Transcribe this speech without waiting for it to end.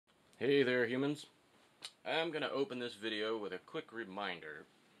Hey there, humans. I'm going to open this video with a quick reminder,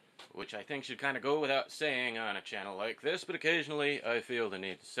 which I think should kind of go without saying on a channel like this, but occasionally I feel the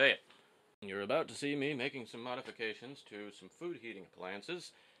need to say it. You're about to see me making some modifications to some food heating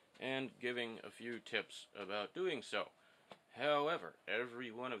appliances and giving a few tips about doing so. However, every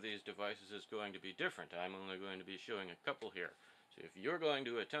one of these devices is going to be different. I'm only going to be showing a couple here. So if you're going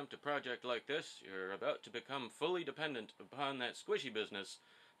to attempt a project like this, you're about to become fully dependent upon that squishy business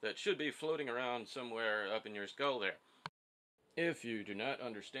that should be floating around somewhere up in your skull there. If you do not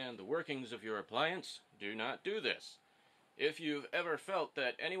understand the workings of your appliance, do not do this. If you've ever felt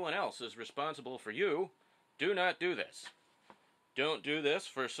that anyone else is responsible for you, do not do this. Don't do this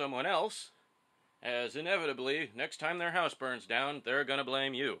for someone else, as inevitably, next time their house burns down, they're gonna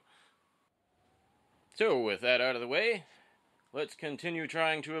blame you. So, with that out of the way, let's continue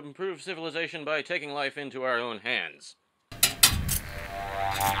trying to improve civilization by taking life into our own hands.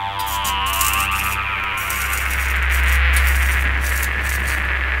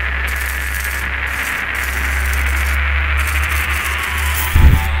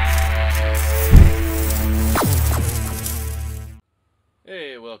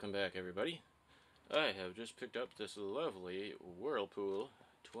 Hey, welcome back everybody. I have just picked up this lovely Whirlpool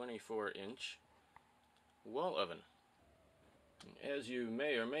 24-inch wall oven. As you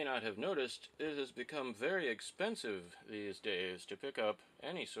may or may not have noticed, it has become very expensive these days to pick up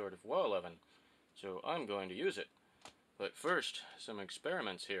any sort of wall oven, so I'm going to use it. But first, some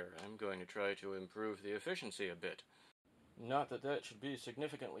experiments here. I'm going to try to improve the efficiency a bit. Not that that should be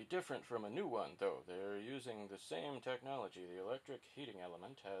significantly different from a new one, though. They're using the same technology. The electric heating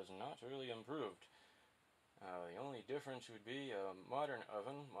element has not really improved. The only difference would be a modern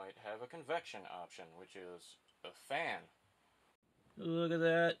oven might have a convection option, which is a fan. Look at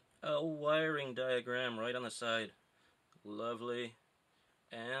that, a wiring diagram right on the side. Lovely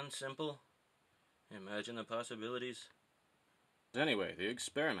and simple. Imagine the possibilities. Anyway, the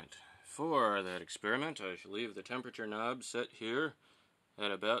experiment. For that experiment, I shall leave the temperature knob set here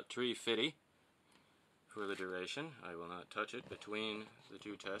at about 350 for the duration. I will not touch it between the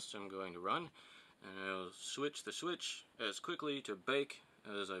two tests I'm going to run, and I'll switch the switch as quickly to bake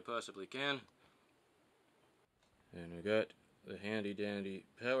as I possibly can. And we got the handy dandy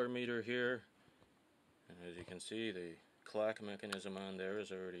power meter here, and as you can see, the clock mechanism on there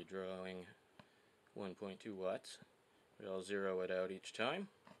is already drawing 1.2 watts. I'll zero it out each time.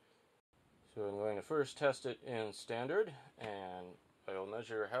 So I'm going to first test it in standard, and I'll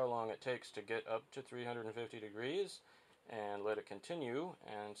measure how long it takes to get up to 350 degrees and let it continue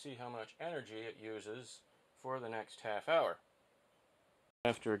and see how much energy it uses for the next half hour.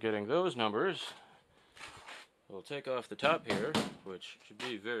 After getting those numbers, we'll take off the top here, which should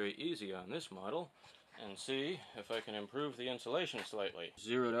be very easy on this model, and see if I can improve the insulation slightly.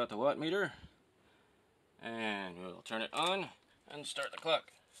 Zeroed out the watt meter, and we'll turn it on and start the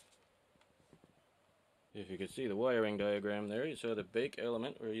clock. If you could see the wiring diagram there, you saw the bake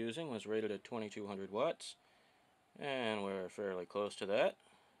element we're using was rated at 2200 watts, and we're fairly close to that.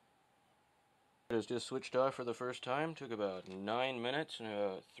 It has just switched off for the first time, took about 9 minutes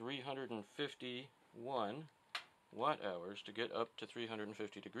and 351 watt hours to get up to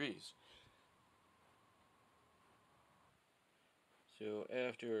 350 degrees. So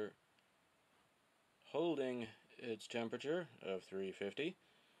after holding its temperature of 350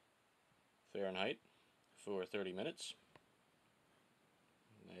 Fahrenheit for 30 minutes,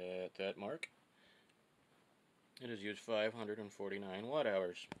 at that mark, it has used 549 watt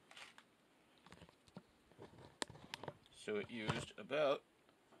hours. So it used about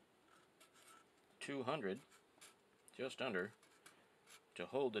 200, just under, to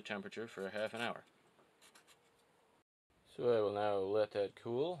hold the temperature for a half an hour. So I will now let that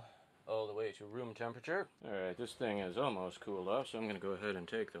cool all the way to room temperature. Alright, this thing is almost cooled off, so I'm going to go ahead and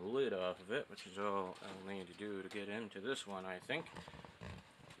take the lid off of it, which is all I'll need to do to get into this one, I think.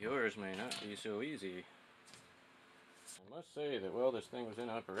 Yours may not be so easy. I must say that while this thing was in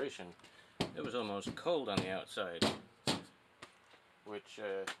operation, it was almost cold on the outside, which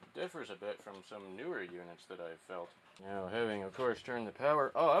differs a bit from some newer units that I've felt. Now, having of course turned the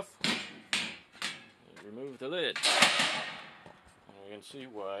power off, remove the lid. And you can see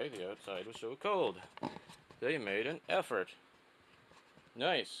why the outside was so cold. They made an effort.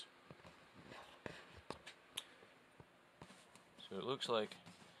 Nice. So it looks like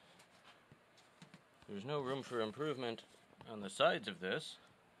there's no room for improvement on the sides of this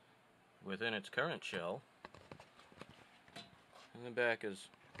within its current shell. And the back is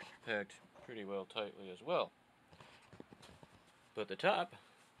packed pretty well tightly as well. But the top,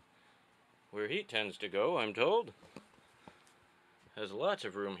 where heat tends to go, I'm told, has lots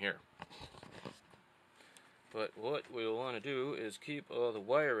of room here. But what we'll want to do is keep all the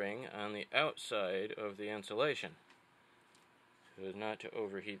wiring on the outside of the insulation, so as not to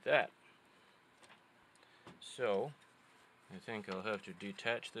overheat that. So, I think I'll have to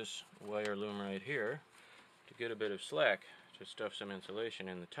detach this wire loom right here to get a bit of slack to stuff some insulation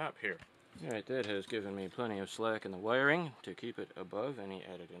in the top here. Alright, that has given me plenty of slack in the wiring to keep it above any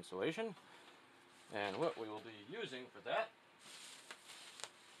added insulation. And what we will be using for that,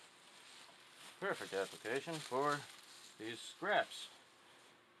 perfect application for these scraps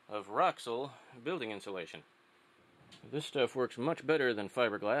of Roxul building insulation. This stuff works much better than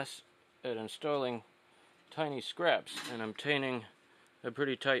fiberglass at installing tiny scraps and obtaining a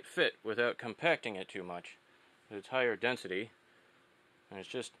pretty tight fit without compacting it too much. It's higher density and it's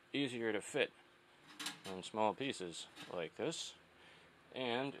just easier to fit in small pieces like this,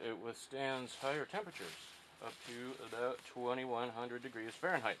 and it withstands higher temperatures up to about 2100 degrees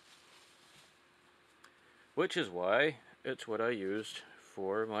Fahrenheit, which is why it's what I used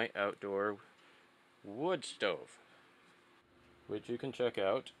for my outdoor wood stove, which you can check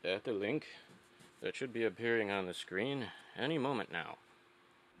out at the link that should be appearing on the screen any moment now.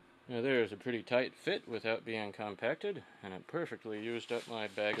 Now there's a pretty tight fit without being compacted, and it perfectly used up my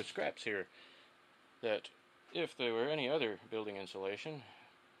bag of scraps here that, if there were any other building insulation,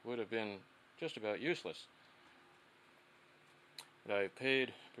 would have been just about useless. But I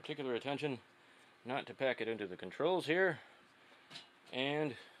paid particular attention not to pack it into the controls here,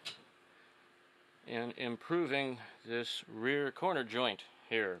 and in improving this rear corner joint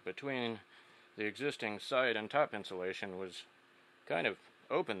here between the existing side and top insulation was kind of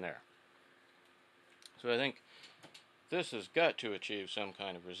open there. So I think this has got to achieve some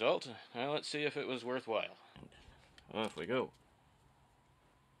kind of result. Now let's see if it was worthwhile. Off we go.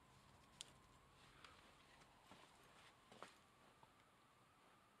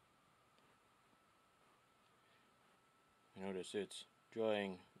 Notice it's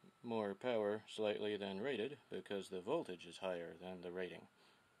drawing more power slightly than rated because the voltage is higher than the rating.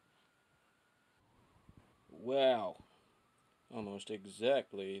 Wow! Almost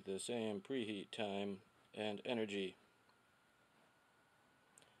exactly the same preheat time and energy.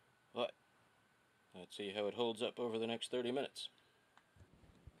 But let's see how it holds up over the next 30 minutes.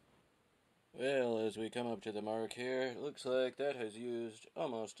 Well, as we come up to the mark here, it looks like that has used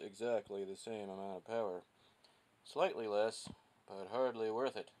almost exactly the same amount of power. Slightly less, but hardly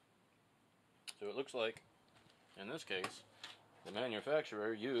worth it. So it looks like, in this case, the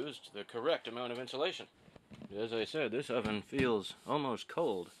manufacturer used the correct amount of insulation. As I said, this oven feels almost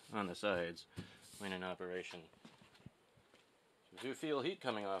cold on the sides when in operation. If you feel heat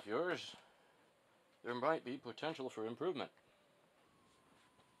coming off yours, there might be potential for improvement.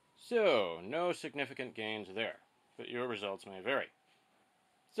 So, no significant gains there, but your results may vary.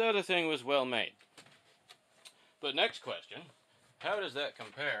 So the thing was well made. But next question, how does that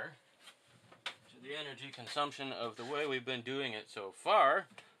compare to the energy consumption of the way we've been doing it so far?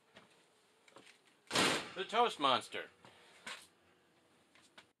 The Toast Monster.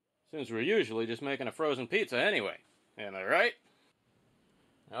 Since we're usually just making a frozen pizza anyway, am I right?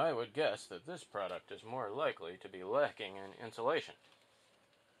 I would guess that this product is more likely to be lacking in insulation.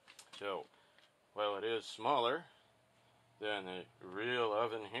 So, while it is smaller than the real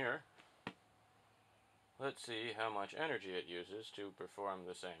oven here, let's see how much energy it uses to perform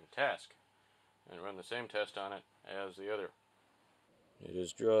the same task, and run the same test on it as the other. It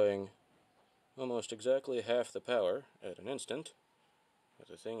is drawing almost exactly half the power at an instant, but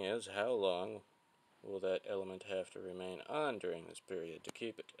the thing is, how long will that element have to remain on during this period to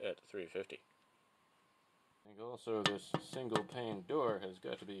keep it at 350? I think also this single pane door has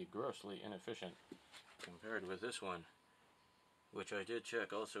got to be grossly inefficient compared with this one, which I did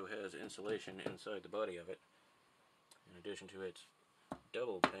check also has insulation inside the body of it, in addition to its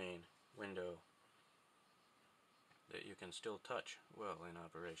double pane window that you can still touch while in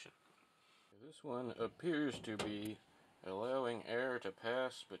operation. This one appears to be allowing air to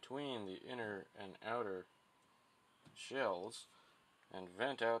pass between the inner and outer shells and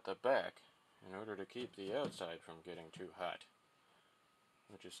vent out the back in order to keep the outside from getting too hot,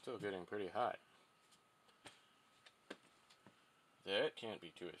 which is still getting pretty hot. That can't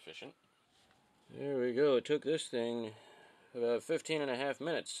be too efficient. There we go. It took this thing about 15.5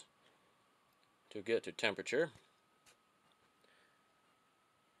 minutes to get to temperature.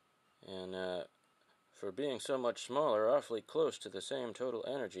 And for being so much smaller, awfully close to the same total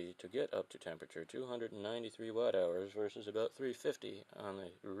energy to get up to temperature, 293 watt hours versus about 350 on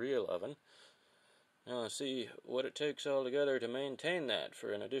the real oven. Now let's see what it takes altogether to maintain that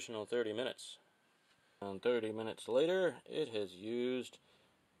for an additional 30 minutes. And 30 minutes later, it has used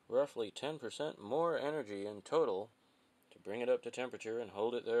roughly 10% more energy in total to bring it up to temperature and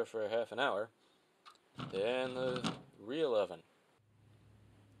hold it there for a half an hour than the real oven.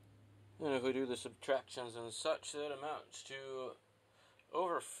 And if we do the subtractions and such, that amounts to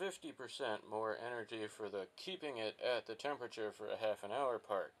over 50% more energy for the keeping it at the temperature for a half an hour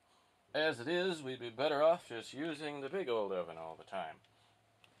part. As it is, we'd be better off just using the big old oven all the time.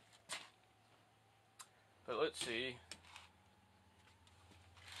 But let's see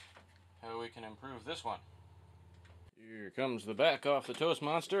how we can improve this one. Here comes the back off the Toast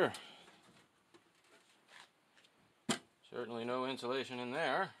Monster. Certainly no insulation in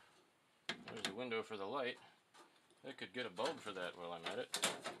there. There's a window for the light. I could get a bulb for that while I'm at it.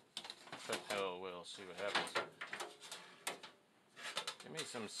 But hell, we'll see what happens. Give me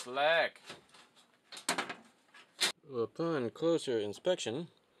some slack. Upon closer inspection,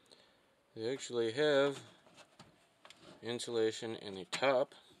 they actually have insulation in the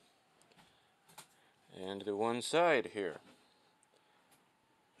top and the one side here.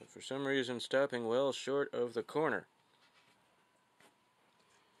 But for some reason stopping well short of the corner.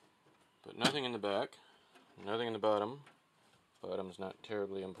 But nothing in the back, nothing in the bottom. Bottom's not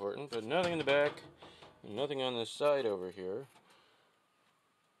terribly important, but nothing in the back, and nothing on this side over here.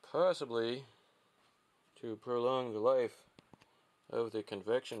 Possibly to prolong the life of the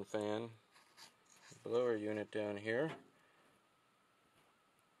convection fan blower unit down here.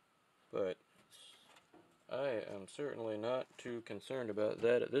 But I am certainly not too concerned about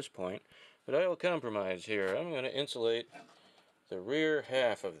that at this point. But I will compromise here. I'm going to insulate the rear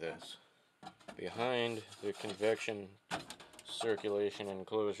half of this behind the convection circulation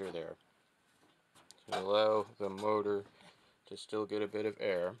enclosure there to allow the motor to still get a bit of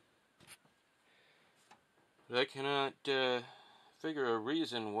air. But I cannot figure a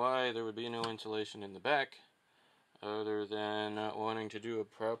reason why there would be no insulation in the back other than not wanting to do a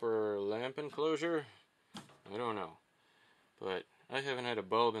proper lamp enclosure. I don't know. But I haven't had a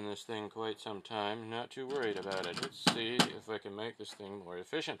bulb in this thing quite some time. Not too worried about it. Let's see if I can make this thing more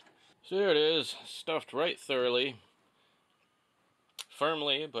efficient. So there it is, stuffed right thoroughly.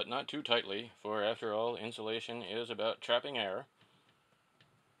 Firmly, but not too tightly, for after all, insulation is about trapping air.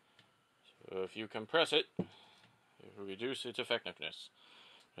 So if you compress it, it will reduce its effectiveness.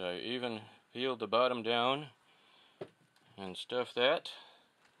 I even peeled the bottom down and stuffed that.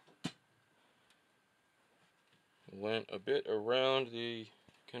 Went a bit around the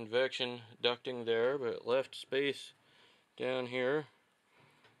convection ducting there, but left space down here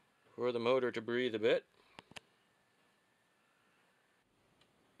for the motor to breathe a bit.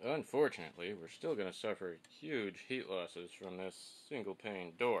 Unfortunately, we're still going to suffer huge heat losses from this single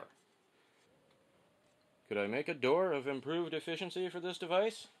pane door. Could I make a door of improved efficiency for this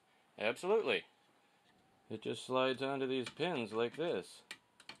device? Absolutely. It just slides onto these pins like this.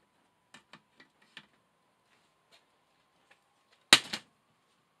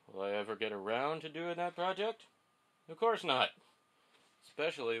 Will I ever get around to doing that project? Of course not.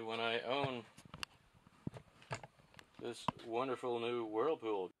 Especially when I own this wonderful new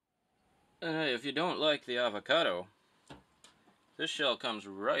Whirlpool. If you don't like the avocado, this shell comes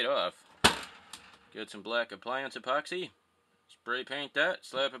right off. Get some black appliance epoxy, spray paint that,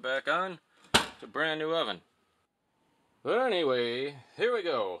 slap it back on. It's a brand new oven. But anyway, here we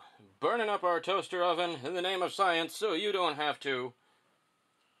go. Burning up our toaster oven in the name of science so you don't have to.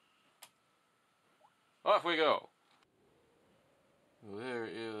 Off we go. There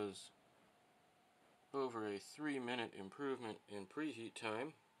is over a 3-minute improvement in preheat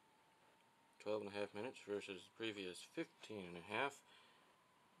time. 12.5 minutes versus the previous 15.5.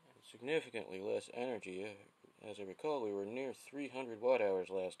 Significantly less energy. As I recall, we were near 300 watt hours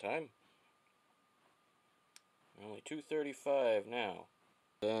last time. Only 235 now.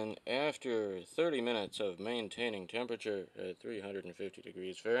 Then after 30 minutes of maintaining temperature at 350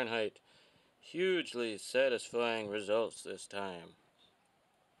 degrees Fahrenheit, hugely satisfying results this time.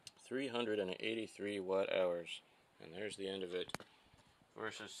 383 watt hours, and there's the end of it,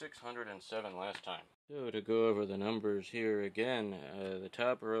 versus 607 last time. So to go over the numbers here again, the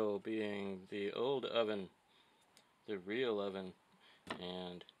top row being the old oven, the real oven,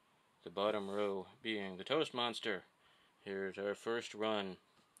 and the bottom row being the Toast Monster. Here's our first run.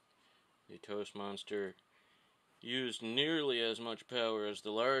 The Toast Monster used nearly as much power as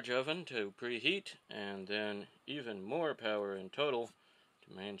the large oven to preheat, and then even more power in total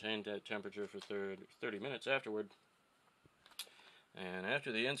to maintain that temperature for 30 minutes afterward. And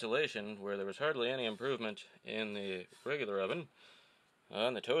after the insulation, where there was hardly any improvement in the regular oven,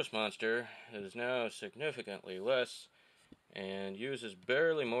 on the Toast Monster, it is now significantly less and uses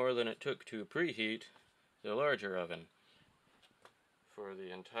barely more than it took to preheat the larger oven for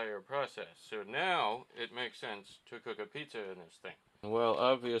the entire process. So now it makes sense to cook a pizza in this thing. Well,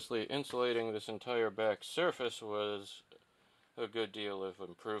 obviously insulating this entire back surface was a good deal of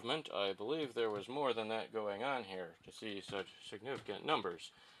improvement. I believe there was more than that going on here to see such significant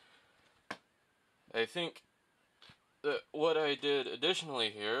numbers. I think that what I did additionally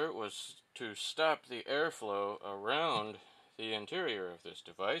here was to stop the airflow around the interior of this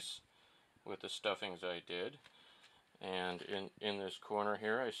device with the stuffings I did. And in this corner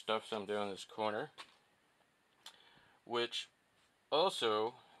here, I stuffed some down this corner, which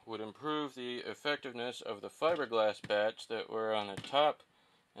also would improve the effectiveness of the fiberglass batch that were on the top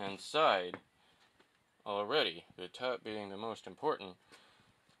and side already, the top being the most important.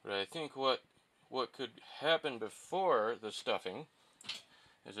 But I think what could happen before the stuffing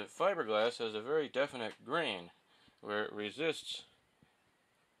is that fiberglass has a very definite grain where it resists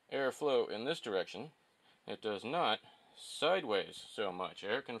airflow in this direction. It does not sideways so much.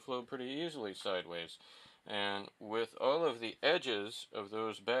 Air can flow pretty easily sideways. And with all of the edges of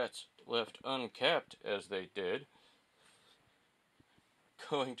those bats left uncapped as they did,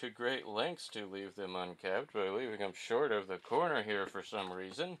 going to great lengths to leave them uncapped by leaving them short of the corner here for some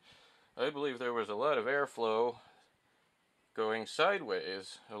reason, I believe there was a lot of airflow going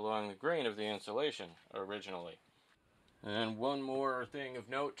sideways along the grain of the insulation originally. And one more thing of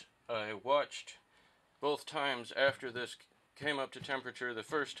note, I watched both times after this came up to temperature the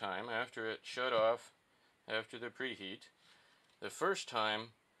first time, after it shut off, after the preheat. The first time,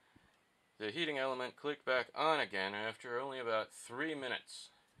 the heating element clicked back on again after only about 3 minutes.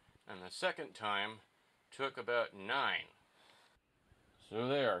 And the second time took about 9. So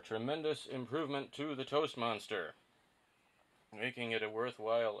there, tremendous improvement to the Toast Monster, making it a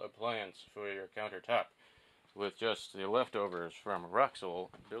worthwhile appliance for your countertop with just the leftovers from Roxol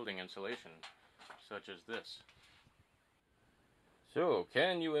building insulation, such as this. So,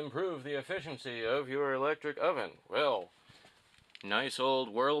 can you improve the efficiency of your electric oven? Well, nice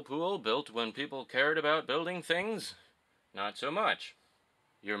old Whirlpool built when people cared about building things? Not so much.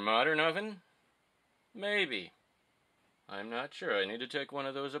 Your modern oven? Maybe. I'm not sure. I need to take one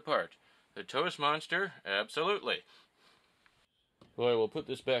of those apart. The Toast Monster? Absolutely. Well, I will put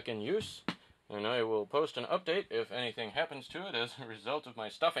this back in use, and I will post an update if anything happens to it as a result of my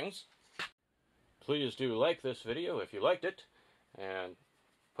stuffings. Please do like this video if you liked it, and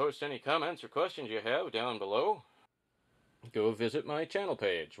post any comments or questions you have down below. Go visit my channel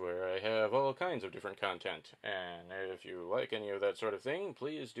page where I have all kinds of different content, and if you like any of that sort of thing,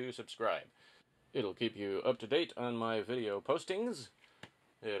 please do subscribe. It'll keep you up to date on my video postings,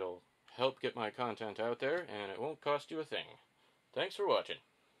 it'll help get my content out there, and it won't cost you a thing. Thanks for watching.